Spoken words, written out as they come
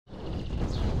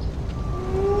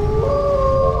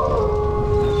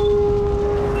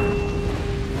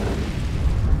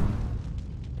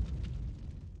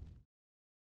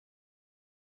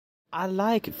I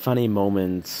like funny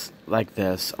moments like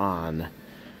this on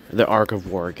the Ark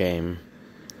of War game.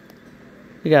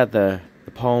 You got the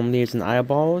palm leaves and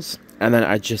eyeballs, and then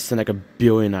I just sent like a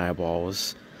billion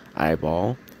eyeballs.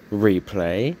 Eyeball,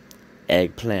 replay,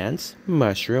 eggplant,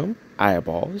 mushroom,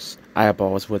 eyeballs,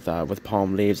 eyeballs with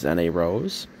palm leaves and a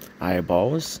rose,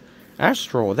 eyeballs,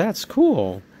 astral, that's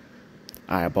cool.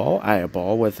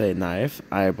 Eyeball with a knife,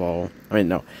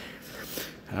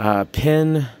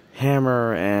 pin,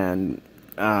 hammer, and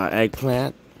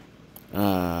eggplant,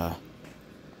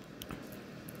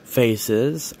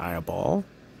 faces, eyeball,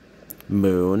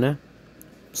 moon,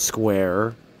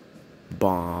 square,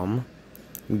 bomb,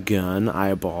 gun,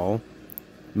 eyeball,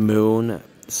 moon,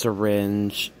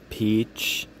 syringe,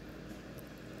 peach.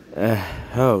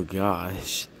 Oh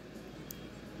gosh.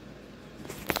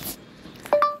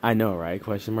 I know, right?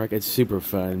 Question mark. It's super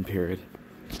fun, period.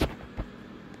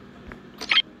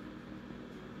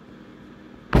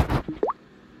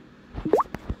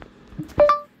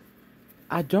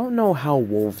 I don't know how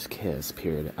wolves kiss,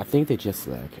 period. I think they just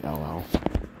lick, lol.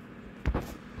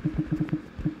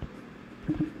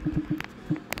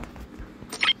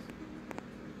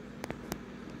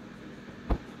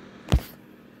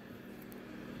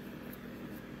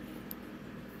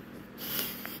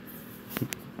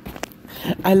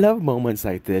 I love moments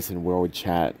like this in World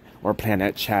Chat or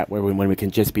Planet Chat when we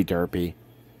can just be derpy.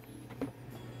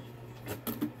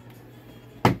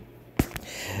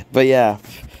 But yeah,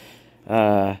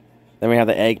 then we have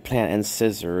the eggplant and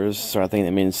scissors, so I think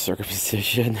that means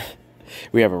circumcision.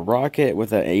 We have a rocket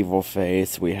with an evil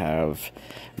face. We have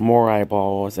more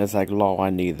eyeballs. It's like, lol, I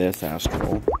need this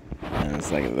astral. And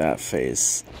it's like that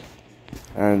face.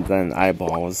 And then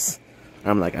eyeballs.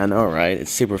 I'm like, I know, right?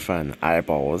 It's super fun.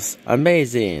 Eyeballs.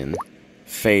 Amazing.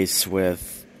 Face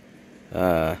with,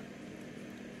 that.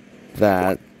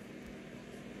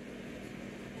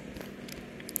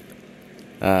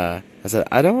 I said,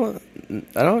 I don't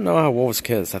know how wolves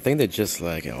kiss. I think they're just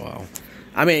like, oh well.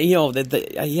 I mean, you know, I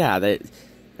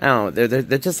don't know,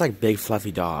 they're just like big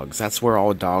fluffy dogs. That's where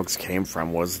all dogs came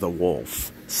from, was the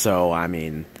wolf. So, I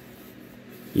mean,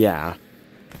 yeah.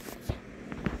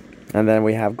 And then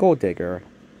we have Gold Digger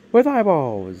with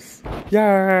eyeballs.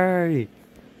 Yay!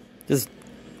 Just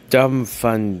dumb,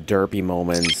 fun, derpy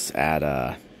moments at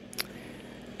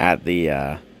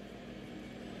the,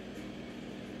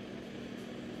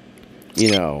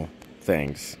 you know,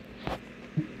 things.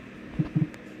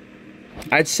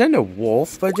 I'd send a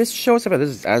wolf, but it just shows up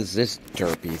as this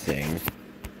derpy thing.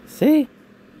 See?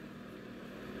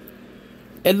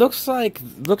 It looks like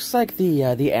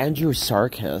the Andrew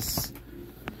Sarkis.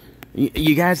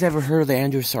 You guys ever heard of the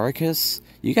Andrew Sarkis?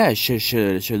 You guys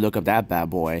should look up that bad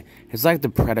boy. It's like the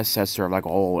predecessor of like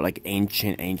all like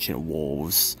ancient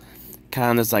wolves.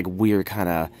 Kind of this like weird kind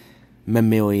of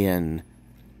mammalian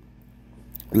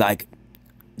like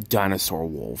dinosaur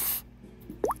wolf.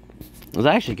 It was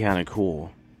actually kind of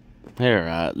cool.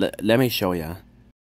 Here, let me show ya.